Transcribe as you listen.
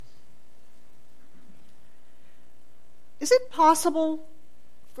Is it possible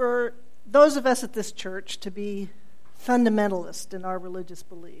for those of us at this church to be fundamentalist in our religious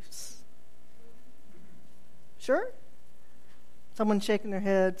beliefs? Sure? Someone shaking their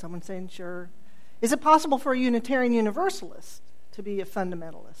head, someone saying sure. Is it possible for a Unitarian Universalist to be a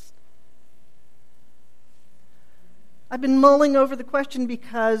fundamentalist? I've been mulling over the question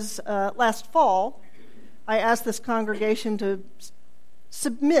because last fall I asked this congregation to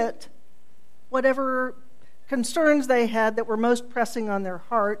submit whatever concerns they had that were most pressing on their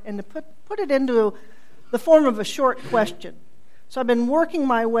heart and to put it into the form of a short question. So I've been working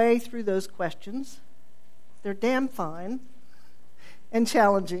my way through those questions. They're damn fine and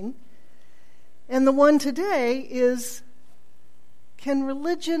challenging. And the one today is, can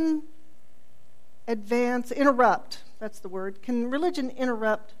religion interrupt, that's the word, can religion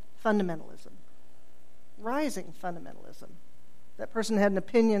interrupt fundamentalism? Rising fundamentalism. That person had an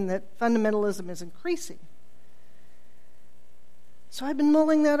opinion that fundamentalism is increasing. So I've been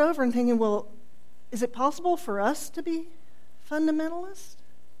mulling that over and thinking, well, is it possible for us to be fundamentalist?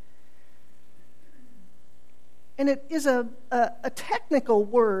 And it is a technical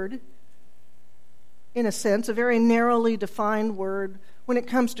word, in a sense, a very narrowly defined word when it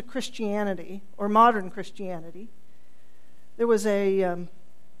comes to Christianity, or modern Christianity. There was a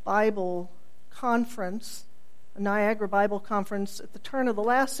Bible conference, a Niagara Bible conference at the turn of the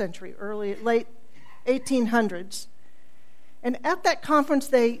last century, late 1800s. And at that conference,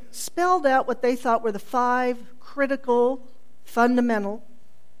 they spelled out what they thought were the 5 critical, fundamental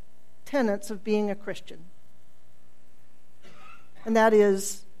tenets of being a Christian. And that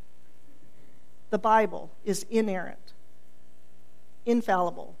is, the Bible is inerrant,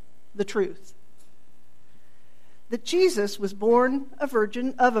 infallible, the truth. That Jesus was born of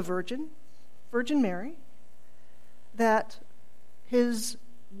a virgin, Virgin Mary, that his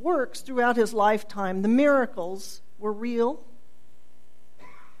works throughout his lifetime, the miracles, were real,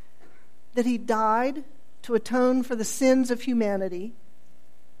 that he died to atone for the sins of humanity,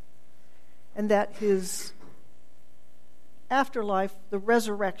 and that his afterlife, the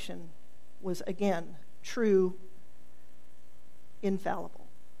resurrection, was again true, infallible.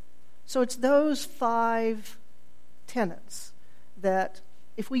 So it's those 5 tenets that,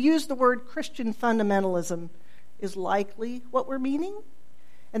 if we use the word Christian fundamentalism, is likely what we're meaning.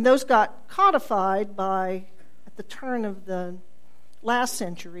 And those got codified at the turn of the last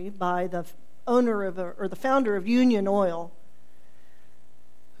century, by the owner or the founder of Union Oil,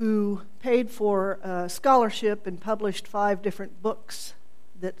 who paid for scholarship and published 5 different books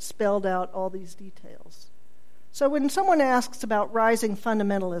that spelled out all these details. So when someone asks about rising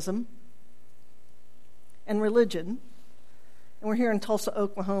fundamentalism and religion, and we're here in Tulsa,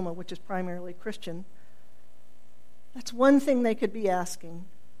 Oklahoma, which is primarily Christian, that's one thing they could be asking.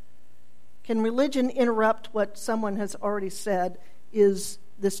 Can religion interrupt what someone has already said is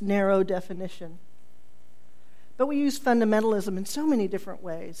this narrow definition? But we use fundamentalism in so many different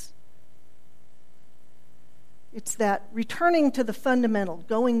ways. It's that returning to the fundamental,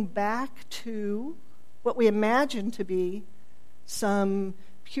 going back to what we imagine to be some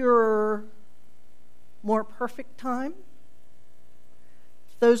purer, more perfect time.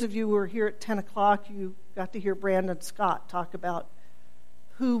 Those of you who were here at 10 o'clock, you got to hear Brandon Scott talk about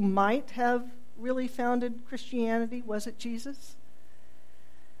who might have really founded Christianity. Was it Jesus?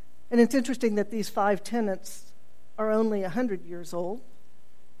 And it's interesting that these 5 tenets are only 100 years old.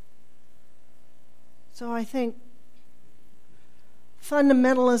 So I think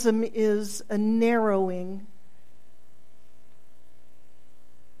fundamentalism is a narrowing,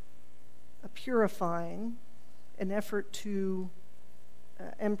 a purifying, an effort to,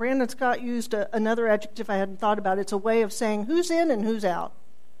 and Brandon Scott used another adjective I hadn't thought about. It's a way of saying who's in and who's out.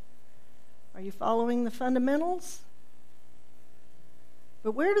 Are you following the fundamentals?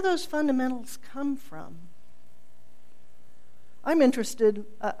 But where do those fundamentals come from? I'm interested.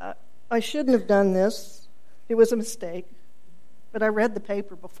 I shouldn't have done this. It was a mistake. But I read the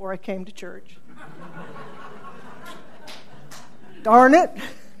paper before I came to church. Darn it.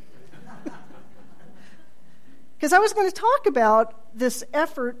 Because I was going to talk about this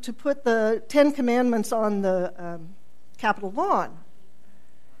effort to put the 10 Commandments on the Capitol lawn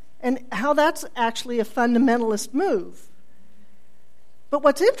and how that's actually a fundamentalist move. But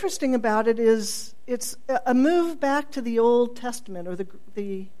what's interesting about it is it's a move back to the Old Testament, or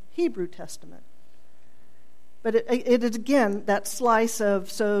the Hebrew Testament. But it is, again, that slice of,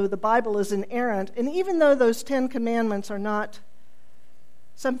 so the Bible is inerrant, and even though those 10 Commandments are not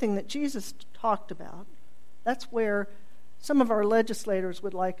something that Jesus talked about, that's where some of our legislators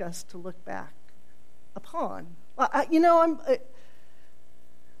would like us to look back upon.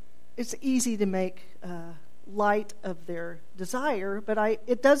 It's easy to make light of their desire, but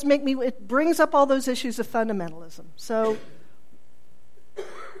it brings up all those issues of fundamentalism. So,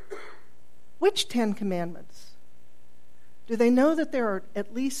 which 10 Commandments? Do they know that there are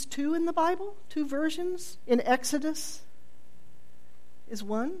at least 2 in the Bible? 2 versions? In Exodus is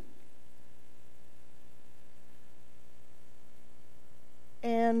one.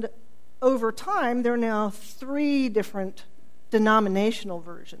 And over time, there are now 3 different denominational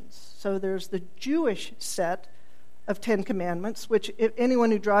versions. So there's the Jewish set of 10 Commandments, which if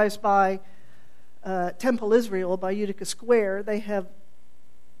anyone who drives by Temple Israel, by Utica Square, they have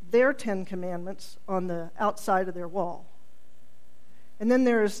their 10 Commandments on the outside of their wall. And then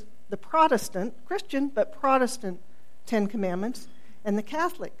there's the Protestant, Christian, but Protestant 10 Commandments, and the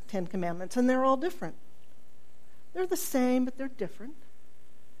Catholic 10 Commandments, and they're all different. They're the same, but they're different.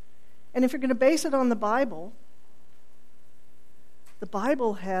 And if you're going to base it on the Bible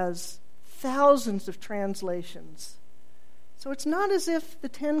has thousands of translations. So it's not as if the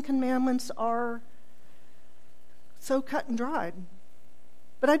 10 Commandments are so cut and dried.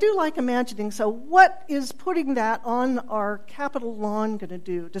 But I do like imagining, so what is putting that on our Capitol lawn going to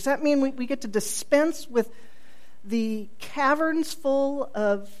do? Does that mean we get to dispense with the caverns full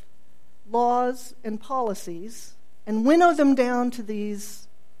of laws and policies and winnow them down to these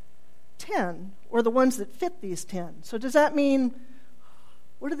 10, or the ones that fit these 10? So does that mean,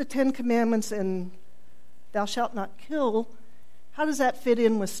 what are the 10 Commandments and thou shalt not kill? How does that fit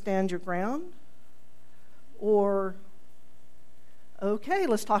in with stand your ground? Or, okay,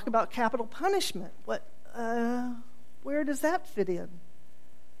 let's talk about capital punishment. Where does that fit in?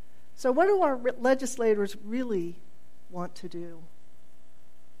 So what do our legislators really want to do?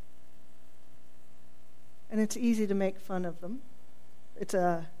 And it's easy to make fun of them. It's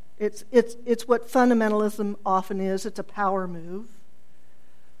what fundamentalism often is. It's a power move.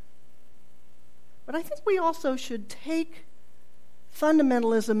 But I think we also should take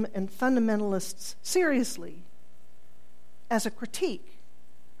fundamentalism and fundamentalists seriously as a critique.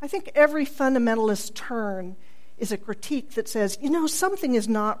 I think every fundamentalist turn is a critique that says, something is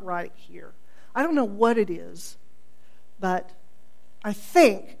not right here. I don't know what it is, but I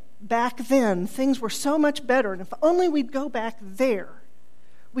think back then things were so much better, and if only we'd go back there,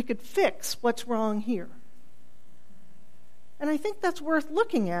 we could fix what's wrong here. And I think that's worth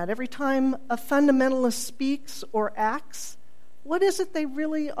looking at every time a fundamentalist speaks or acts. What is it they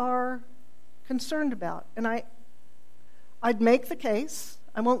really are concerned about? And I'd make the case,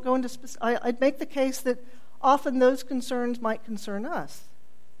 I won't go into I'd make the case that often those concerns might concern us.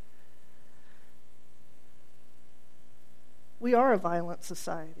 We are a violent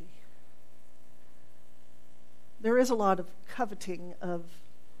society. There is a lot of coveting of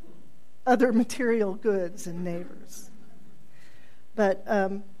other material goods and neighbors. But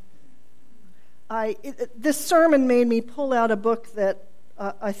this sermon made me pull out a book that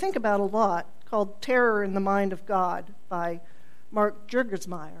I think about a lot, called Terror in the Mind of God by Mark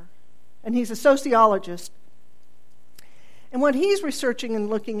Jurgensmeyer. And he's a sociologist. And what he's researching and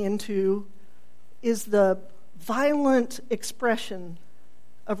looking into is the violent expression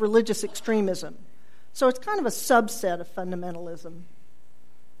of religious extremism. So it's kind of a subset of fundamentalism.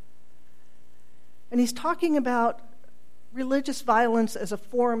 And he's talking about religious violence as a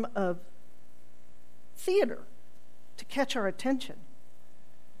form of theater to catch our attention.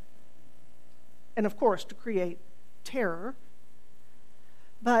 And of course, to create terror.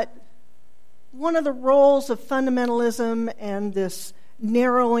 But one of the roles of fundamentalism and this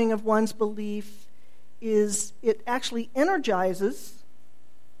narrowing of one's belief is it actually energizes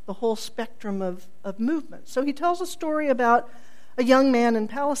the whole spectrum of movement. So he tells a story about a young man in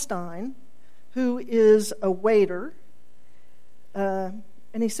Palestine who is a waiter. And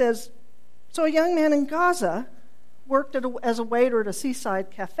he says, so a young man in Gaza worked as a waiter at a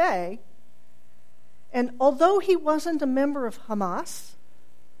seaside cafe, and although he wasn't a member of Hamas,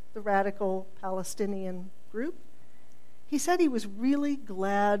 the radical Palestinian group, he said he was really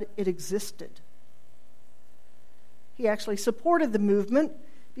glad it existed. He actually supported the movement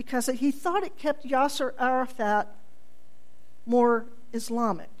because he thought it kept Yasser Arafat more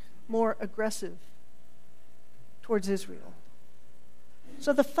Islamic, more aggressive towards Israel.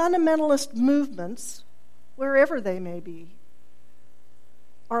 So the fundamentalist movements, wherever they may be,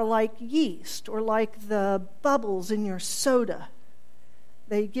 are like yeast or like the bubbles in your soda.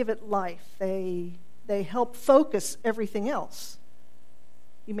 They give it life. They help focus everything else.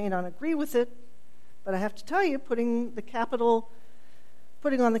 You may not agree with it, but I have to tell you, putting on the Capitol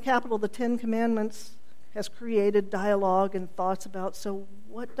the 10 Commandments has created dialogue and thoughts about, so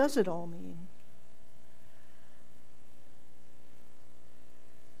what does it all mean?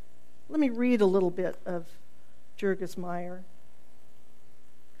 Let me read a little bit of Jürgen Meyer.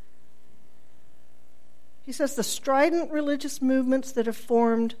 He says the strident religious movements that have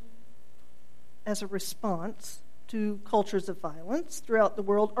formed as a response to cultures of violence throughout the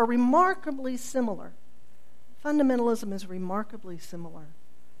world are remarkably similar. Fundamentalism is remarkably similar,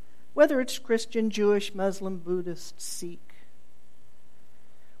 whether it's Christian, Jewish, Muslim, Buddhist, Sikh.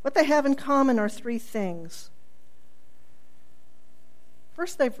 What they have in common are three things.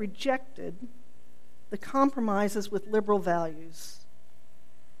 First, they've rejected the compromises with liberal values.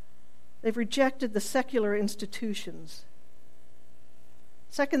 They've rejected the secular institutions.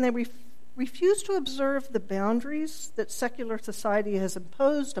 Second, they refuse to observe the boundaries that secular society has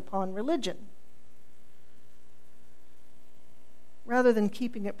imposed upon religion, rather than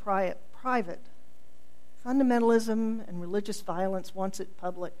keeping it private. Fundamentalism and religious violence wants it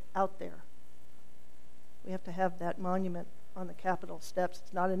public, out there. We have to have that monument on the Capitol steps.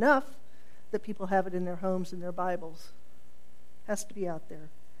 It's not enough that people have it in their homes and their Bibles. It has to be out there.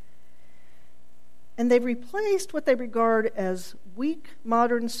 And they've replaced what they regard as weak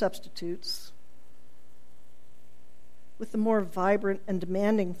modern substitutes with the more vibrant and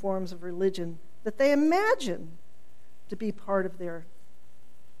demanding forms of religion that they imagine to be part of their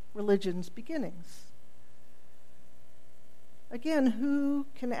religion's beginnings. Again, who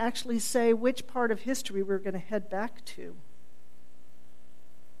can actually say which part of history we're going to head back to?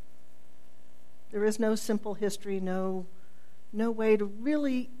 There is no simple history, no way to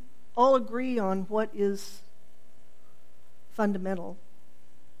really all agree on what is fundamental,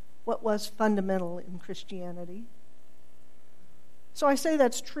 what was fundamental in Christianity. So I say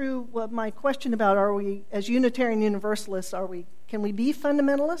that's true. Well, my question about are we, as Unitarian Universalists, can we be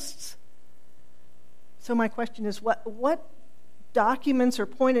fundamentalists? So my question is, what documents or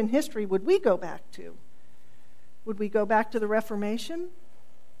point in history would we go back to? Would we go back to the Reformation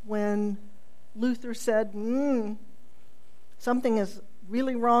when Luther said, something is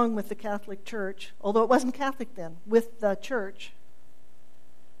really wrong with the Catholic Church, although it wasn't Catholic then, with the Church?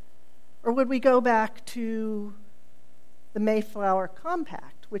 Or would we go back to the Mayflower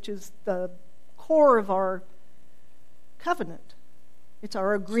Compact, which is the core of our covenant? It's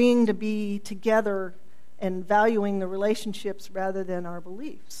our agreeing to be together and valuing the relationships rather than our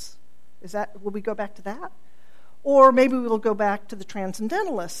beliefs. Will we go back to that? Or maybe we'll go back to the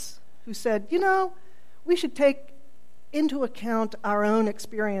Transcendentalists who said, we should take into account our own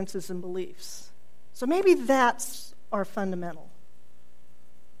experiences and beliefs. So maybe that's our fundamental.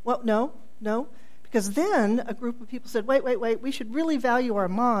 Well, no, because then a group of people said, wait, we should really value our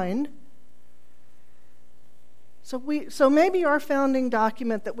mind. So maybe our founding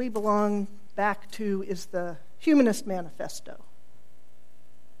document that we belong back to is the Humanist Manifesto.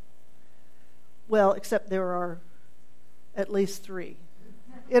 Well, except there are at least 3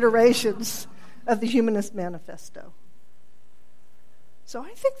 iterations of the Humanist Manifesto. So I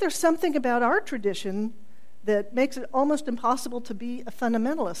think there's something about our tradition that makes it almost impossible to be a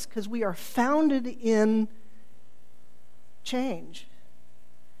fundamentalist, because we are founded in change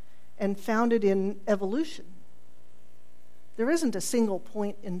and founded in evolution. There isn't a single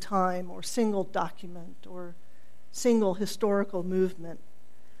point in time or single document or single historical movement.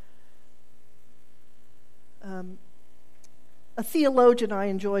 A theologian I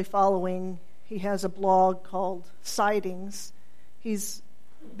enjoy following, he has a blog called Sightings. He's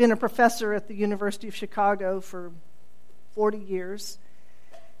been a professor at the University of Chicago for 40 years.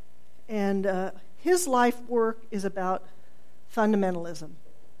 And his life work is about fundamentalism.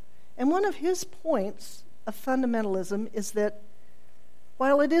 And one of his points of fundamentalism is that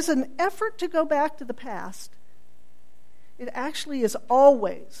while it is an effort to go back to the past, it actually is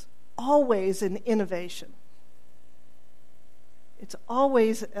always an innovation. It's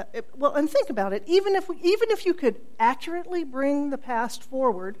always, and think about it, even if you could accurately bring the past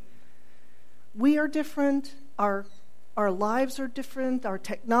forward, we are different, our lives are different, our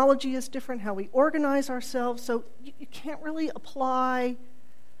technology is different, how we organize ourselves, so you can't really apply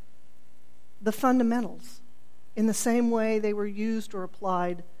the fundamentals in the same way they were used or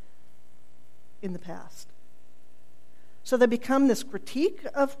applied in the past. So they become this critique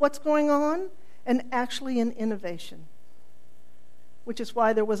of what's going on and actually an innovation, which is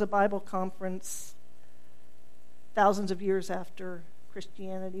why there was a Bible conference thousands of years after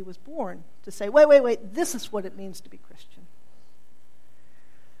Christianity was born to say, wait, this is what it means to be Christian.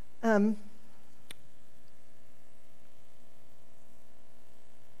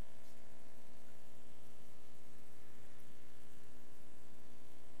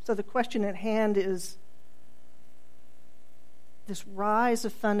 So the question at hand is this rise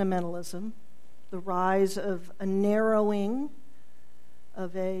of fundamentalism, the rise of a narrowing,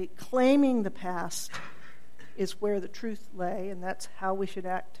 of a claiming the past is where the truth lay, and that's how we should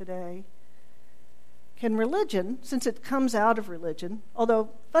act today. Can religion, since it comes out of religion, although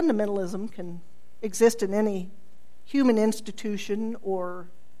fundamentalism can exist in any human institution or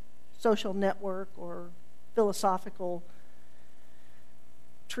social network or philosophical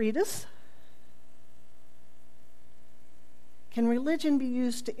treatise, can religion be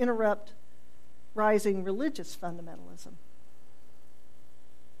used to interrupt rising religious fundamentalism?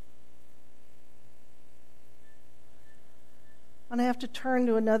 And I have to turn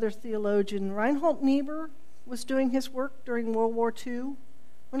to another theologian. Reinhold Niebuhr was doing his work during World War II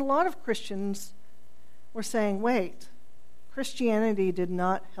when a lot of Christians were saying, wait, Christianity did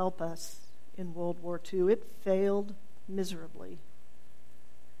not help us in World War II. It failed miserably.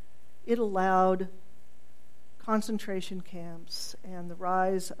 It allowed concentration camps and the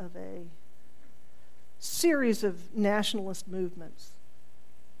rise of a series of nationalist movements.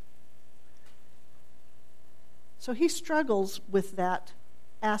 So he struggles with that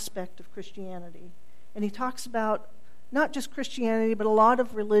aspect of Christianity. And he talks about not just Christianity, but a lot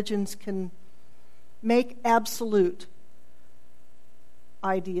of religions can make absolute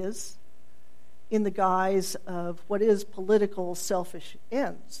ideas in the guise of what is political, selfish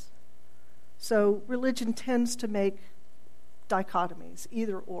ends. So religion tends to make dichotomies,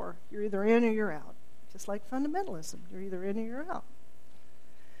 either or. You're either in or you're out. Just like fundamentalism, you're either in or you're out.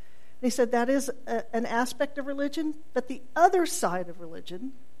 And he said that is an aspect of religion, but the other side of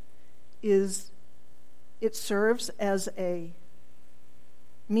religion is it serves as a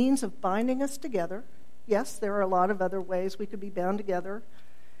means of binding us together. Yes, there are a lot of other ways we could be bound together.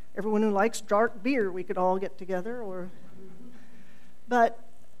 Everyone who likes dark beer, we could all get together. But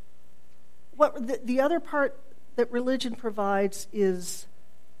what the other part that religion provides is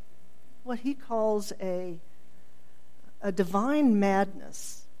what he calls a divine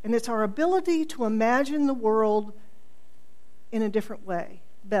madness. And it's our ability to imagine the world in a different way,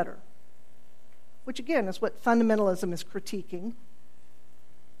 better. Which again is what fundamentalism is critiquing.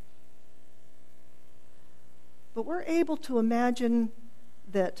 But we're able to imagine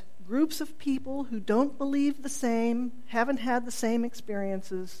that groups of people who don't believe the same, haven't had the same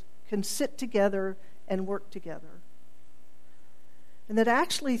experiences, can sit together and work together. And that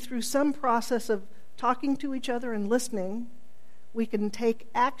actually through some process of talking to each other and listening, we can take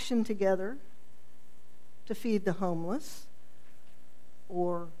action together to feed the homeless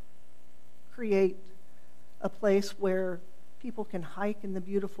or create a place where people can hike in the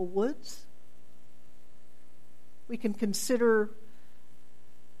beautiful woods. We can consider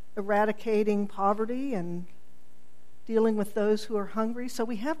eradicating poverty and dealing with those who are hungry. So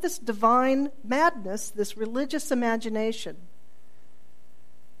we have this divine madness, this religious imagination.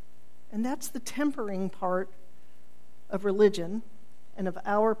 And that's the tempering part of religion and of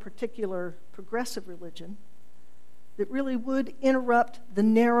our particular progressive religion that really would interrupt the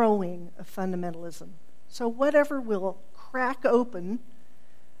narrowing of fundamentalism. So whatever will crack open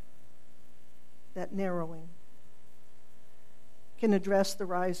that narrowing can address the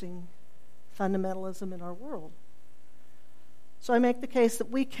rising fundamentalism in our world. So I make the case that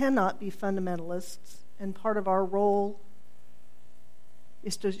we cannot be fundamentalists, and part of our role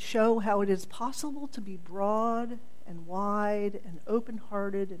is to show how it is possible to be broad and wide and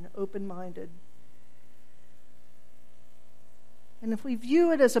open-hearted and open-minded. And if we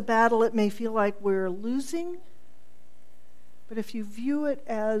view it as a battle, it may feel like we're losing. But if you view it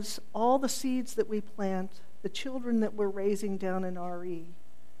as all the seeds that we plant, the children that we're raising down in RE,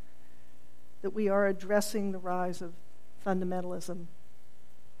 that we are addressing the rise of fundamentalism.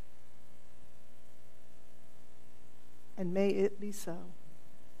 And may it be so.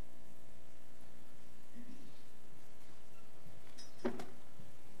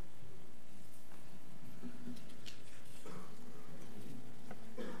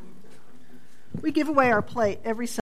 We give away our plate every Sunday.